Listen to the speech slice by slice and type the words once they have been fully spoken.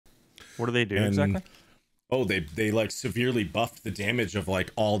What do they do And, exactly? oh, they like severely buffed the damage of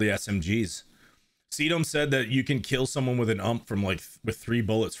like all the SMGs. Sedum said that you can kill someone with an ump from like with 3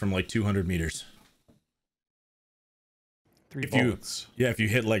 bullets from like 200 meters. 3 bullets. If you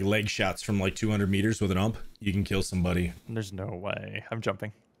hit like leg shots from like 200 meters with an ump, you can kill somebody. There's no way. I'm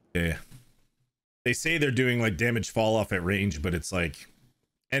jumping. Yeah. They say they're doing like damage fall off at range, but it's like,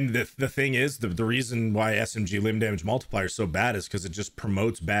 and the thing is, the reason why SMG limb damage multiplier is so bad is because it just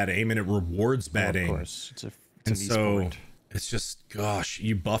promotes bad aim and it rewards bad aim. Of course. It's an e-sport. It's just, gosh,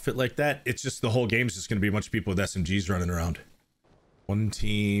 you buff it like that, it's just the whole game's just going to be a bunch of people with SMGs running around. One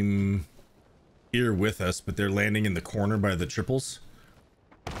team here with us, but they're landing in the corner by the triples.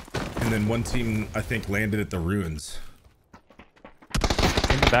 And then one team, I think, landed at the ruins.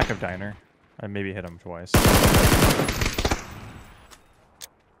 In the back of diner. I maybe hit him twice.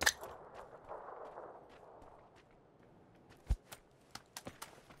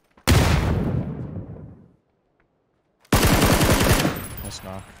 Nice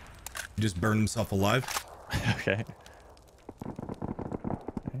knock. He just burned himself alive. Okay.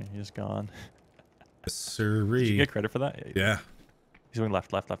 Hey, he's gone. Yes, sirree. Did you get credit for that? Yeah. He's going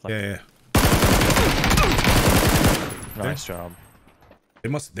left. Yeah. Nice job.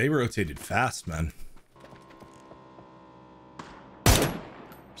 They rotated fast, man.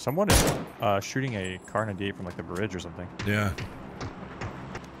 Someone is shooting a car 98 from like the bridge or something. Yeah.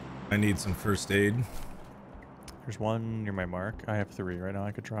 I need some first aid. There's one near my mark. I have 3 right now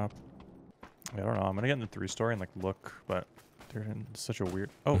I could drop. I don't know. I'm gonna get in the 3-story and like look, but they're in such a weird...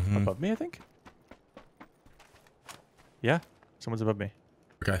 Oh, above me, I think? Yeah, someone's above me.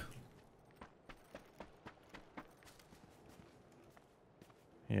 Okay.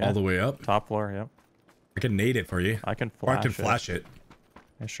 Yeah. All the way up? Top floor, yep. I can nade it for you. I can Or flash I can flash it.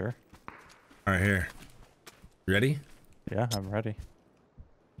 Yeah, sure. All right, here. You ready? Yeah, I'm ready.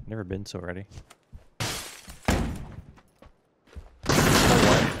 Never been so ready.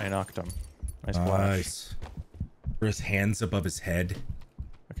 I knocked him. Nice flash. Nice. Were his hands above his head?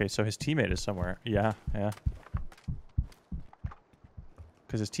 Okay, so his teammate is somewhere. Yeah.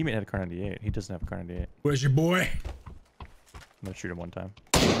 Because his teammate had a car 98. He doesn't have a car 98. Where's your boy? I'm gonna shoot him one time.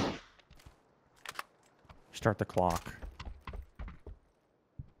 Start the clock.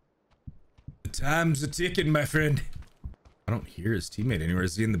 The time's a-ticking, my friend. I don't hear his teammate anywhere.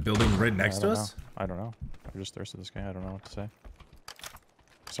 Is he in the building right next to us? I don't know. I'm just thirsty this guy. I don't know what to say.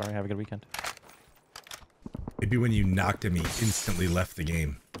 Sorry, have a good weekend. Maybe when you knocked him, he instantly left the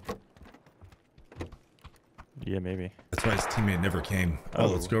game. Yeah, maybe. That's why his teammate never came. Oh,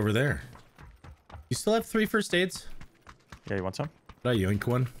 let's go over there. You still have 3 first aids? Yeah, you want some? Did I yoink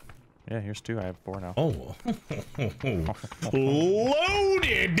one? Yeah, here's 2. I have 4 now. Oh.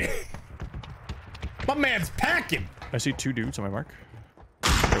 Loaded! My man's packing! I see 2 dudes on my mark.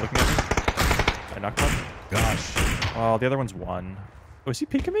 They're looking at me. I knocked one. Gosh. Oh, the other one's 1. Oh, is he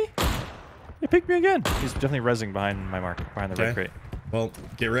peeking me? He peeked me again. He's definitely rezzing behind my mark, behind the red crate. Well,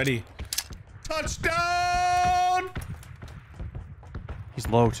 get ready. Touchdown! He's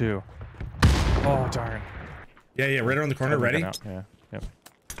low, too. Oh, darn. Yeah, right around the corner. Ready? Yeah, yep.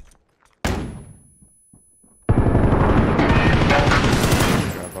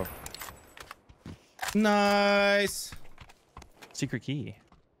 Nice. Secret key.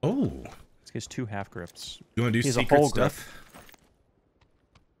 Oh. This guy's 2 half grips. You want to do He's secret a whole stuff?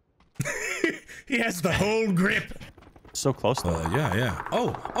 He has the whole grip. So close, though. Yeah.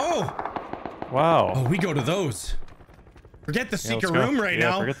 Oh. Wow. Oh, we go to those. Forget the secret let's go. room right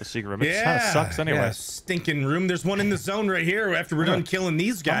now. Forget the secret room. It kind of sucks anyway. Yeah, stinking room. There's one in the zone right here after we're done killing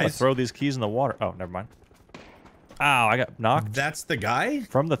these guys. I'm gonna throw these keys in the water. Oh, never mind. Ow, I got knocked. That's the guy?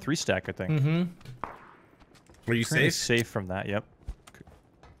 From the 3-stack, I think. Mm-hmm. Are you safe? Safe from that, yep.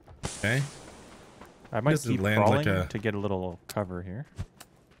 Okay. I might keep crawling to get a little cover here.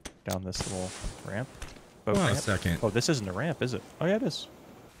 Down this little ramp. Hold on a second. Oh, this isn't a ramp, is it? Oh, yeah, it is.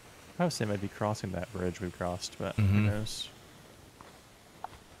 I was saying I'd be crossing that bridge we crossed, but who knows?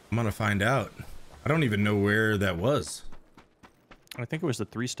 I'm gonna find out. I don't even know where that was. I think it was the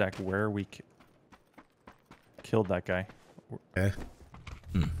 3-stack where we killed that guy. Okay.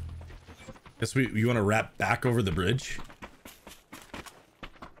 Guess you want to wrap back over the bridge?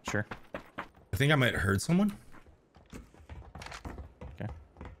 Sure. I think I might have heard someone. Okay.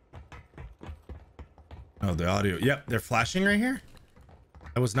 Oh, the audio. Yep, they're flashing right here.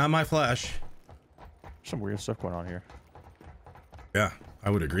 That was not my flash. Some weird stuff going on here. Yeah, I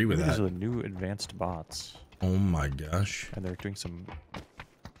would agree with that. These are the new advanced bots. Oh my gosh. And they're doing some...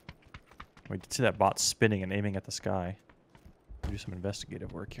 We did see that bot spinning and aiming at the sky. Do some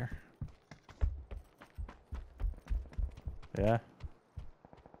investigative work here. Yeah.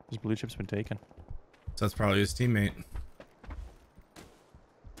 His blue chip's been taken. So that's probably his teammate.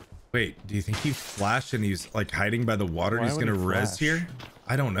 Wait, do you think he flashed and he's like hiding by the water and he's gonna res here?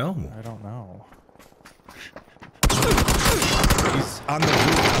 I don't know. I don't know. He's on the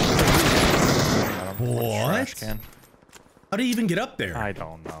roof. What? How did he even get up there? I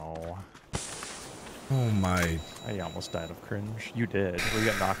don't know. Oh my. I almost died of cringe. You did. We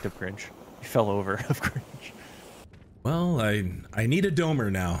got knocked of cringe. You fell over of cringe. Well, I need a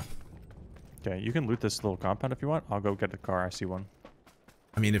domer now. Okay, you can loot this little compound if you want. I'll go get the car. I see one.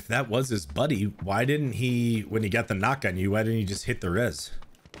 I mean, if that was his buddy, why didn't he, when he got the knock on you, why didn't he just hit the res?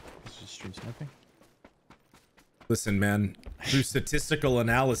 It's just street sniping. Listen, man, through statistical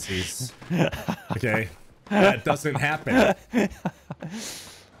analyses, okay, that doesn't happen.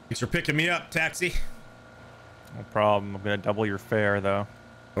 Thanks for picking me up, taxi. No problem. I'm gonna double your fare though.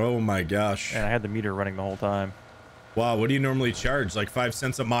 Oh my gosh. And I had the meter running the whole time. Wow, what do you normally charge? Like 5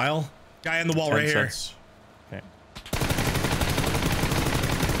 cents a mile? Guy on the wall right here. Okay.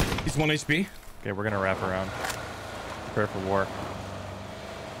 He's 1 HP. Okay, we're gonna wrap around. Prepare for war.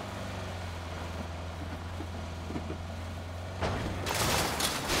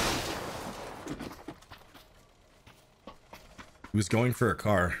 He was going for a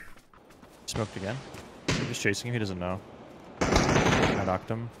car. Smoked again. I'm just chasing him. He doesn't know. I knocked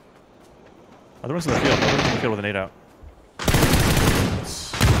him. Other one's in the field. Other one's in the field with an 8 out.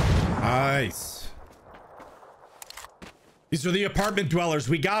 Nice. These are the apartment dwellers.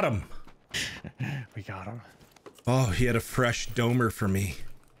 We got him. We got him. Oh, he had a fresh domer for me.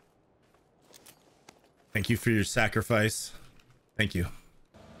 Thank you for your sacrifice. Thank you.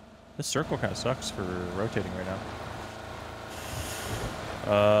 This circle kind of sucks for rotating right now.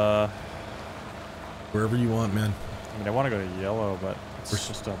 Wherever you want, man. I mean, I want to go to yellow, but it's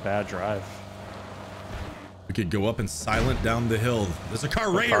just a bad drive. We could go up and silent down the hill. There's a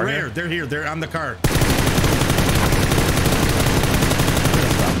car right here. They're here. They're on the car.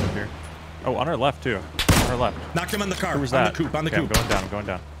 Oh, on our left too. On our left. Knocked him on the car. Who was that? On the coupe. On the okay, coupe. I'm going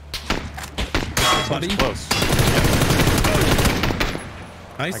down. Buddy. Close.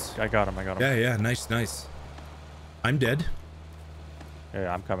 Nice. I got him. Yeah. Nice. I'm dead.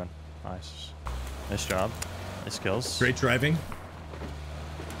 Yeah, I'm coming. Nice. Nice job. Nice kills. Great driving.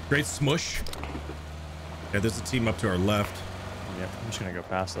 Great smush. Yeah, there's a team up to our left. Yep, I'm just gonna go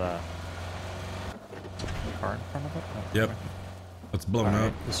past that. Car in front of it? Oh, yep. okay. Let's blow him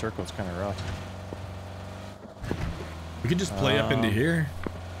up. The circle's kind of rough. We could just play up into here.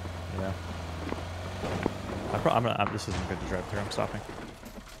 Yeah. This isn't good to drive through. I'm stopping.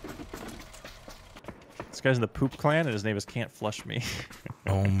 This guy's in the poop clan, and his name is Can't Flush Me.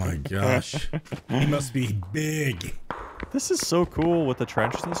 Oh my gosh. He must be big. This is so cool with the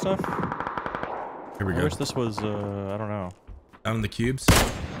trenches and stuff. Here we go. I wish this was, I don't know. Down in the cubes.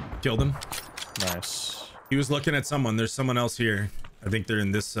 Killed him. Nice. He was looking at someone. There's someone else here. I think they're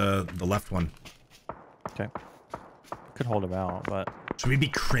in this, the left one. Okay. Could hold him out, but... Should we be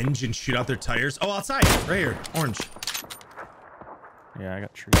cringe and shoot out their tires? Oh, outside. Right here. Orange. Yeah, I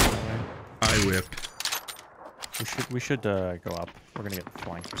got trees that way. I whipped. We should go up. We're gonna get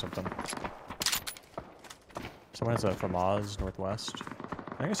flanked or something. Someone has a FAMAS northwest.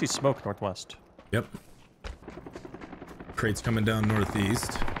 I think I see smoke northwest. Yep. Crates coming down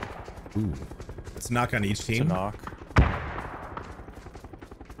northeast. Ooh. Let's knock on each team. It's a knock.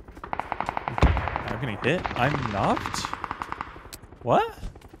 I'm getting hit. I'm knocked? What?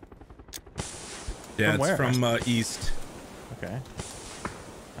 Yeah, from it's where? from east. Okay.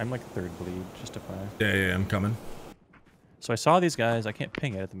 I'm like third bleed, just FYI. Yeah, I'm coming. So I saw these guys. I can't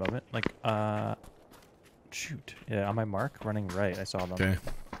ping it at the moment. Like, shoot. Yeah, on my mark, running right. I saw them. Okay.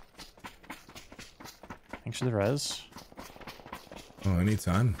 Thanks for the res. Oh,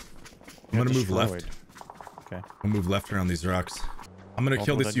 anytime. I'm gonna move left. Okay. I'll move left around these rocks. I'm gonna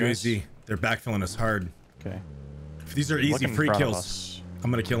kill this UAZ. They're backfilling us hard. Okay. If these are easy free kills,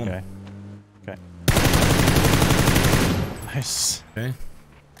 I'm gonna kill them. Okay. Nice. Okay.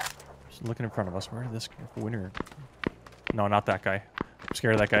 Just looking in front of us. Where did this winner? No, not that guy. I'm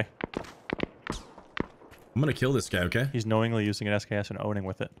scared of that guy. I'm gonna kill this guy, okay? He's knowingly using an SKS and owning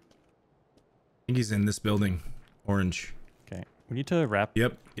with it. I think he's in this building. Orange. Okay. We need to wrap.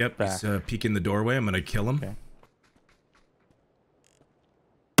 Yep. Back. He's peeking the doorway. I'm gonna kill him. Okay.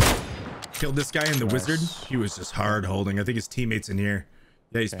 Killed this guy in the wizard. He was just hard holding. I think his teammate's in here.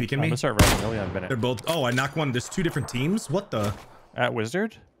 Yeah, he's peeking me. I'm gonna start running. Really, I've been. They're both. Oh, I knocked one. There's two different teams. What the? At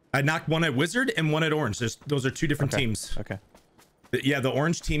wizard? I knocked one at wizard and one at orange. Those are two different teams. Okay. Yeah, the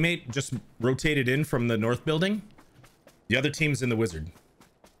orange teammate just rotated in from the north building. The other team's in the wizard.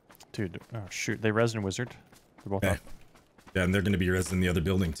 Dude, oh shoot, they res in wizard. They're both up. Yeah, and they're going to be res in the other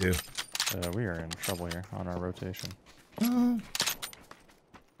building too. We are in trouble here on our rotation. Oh.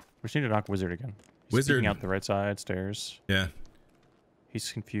 We just need to knock Wizard again. He's Wizard. peeking out the right side stairs. Yeah.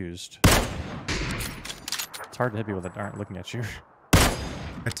 He's confused. It's hard to hit people that aren't looking at you.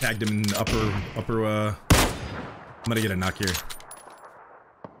 I tagged him in the upper, I'm gonna get a knock here.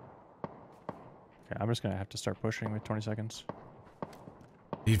 Okay, I'm just gonna have to start pushing with 20 seconds.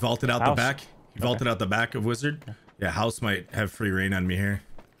 He vaulted out the back. He vaulted out the back of Wizard. Okay. Yeah, House might have free reign on me here.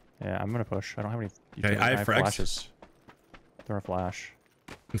 Yeah, I'm gonna push. I don't have any. Okay, I have frags. Flashes. Throw a flash.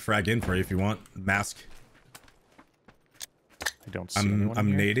 I can frag in for you if you want. Mask. I don't see anyone I'm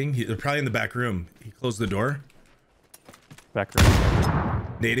here. nading. They're probably in the back room. He closed the door. Back room.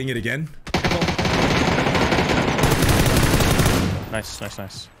 Nading it again. Nice. We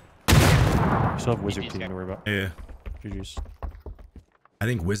still have Wizard team to worry about. Yeah. GG's. I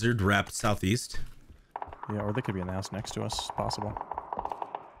think Wizard wrapped southeast. Yeah, or they could be in the house next to us. Possible.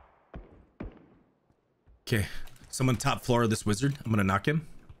 Okay. Someone top floor of this Wizard. I'm gonna knock him.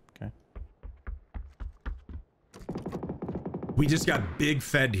 Okay. We just got big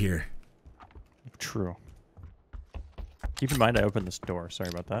fed here. True. Keep in mind I opened this door. Sorry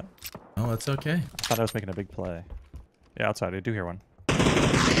about that. Oh, that's okay. I thought I was making a big play. Yeah, outside. I do hear one.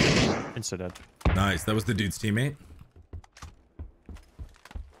 Insta dead. Nice. That was the dude's teammate.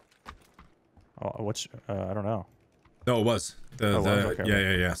 Oh, what's... I don't know. No, it was.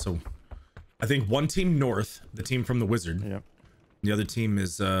 Okay. Yeah. So I think one team north, the team from the Wizard. Yep. The other team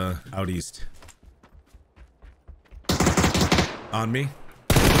is out east. On me.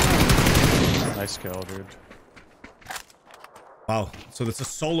 Nice kill, dude. Wow. So that's a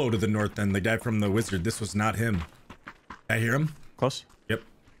solo to the north then. The guy from the Wizard. This was not him. I hear him. Close. Yep.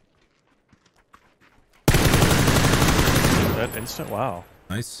 That instant? Wow.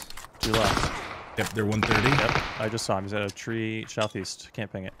 Nice. 2 left. Yep, they're 130. Yep. I just saw him. He's at a tree southeast. Can't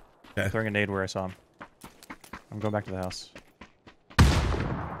ping it. Okay. Throwing a nade where I saw him. I'm going back to the house.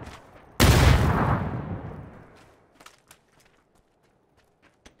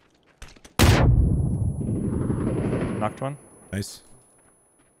 Knocked one. Nice.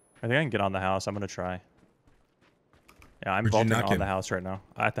 I think I can get on the house. I'm going to try. Yeah, I'm Where'd you vaulting knock on him? the house right now.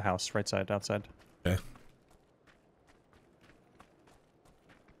 At the house. Right side. Outside. Okay.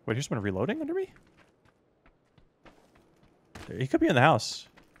 Wait, here's someone reloading under me? He could be in the house.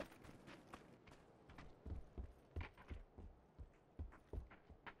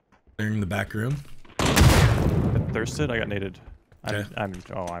 They're in the back room. I thirsted. I got naded. Okay. I'm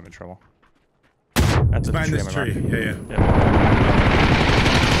in trouble. That's a Behind tree. this on my tree. mark. Yeah.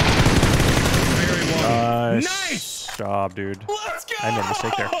 Nice. Nice job, dude. Let's go. I made a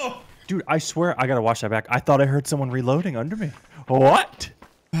mistake there. Dude, I swear I gotta watch that back. I thought I heard someone reloading under me. What?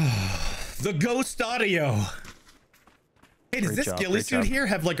 The ghost audio. Hey, does this ghillie suit here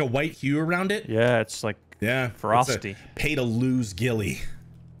have like a white hue around it? Yeah, it's like frosty. Pay to lose ghillie.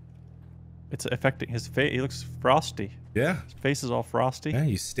 It's affecting his face. He looks frosty. Yeah. His face is all frosty. Yeah,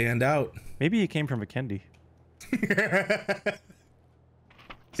 you stand out. Maybe he came from Vikendi.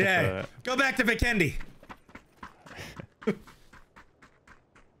 Yeah. Go back to Vikendi.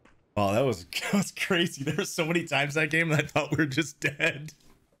 Oh, that was crazy. There were so many times that game that I thought we were just dead.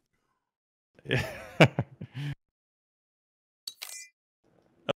 Yeah.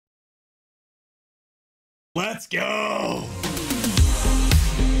 Let's go.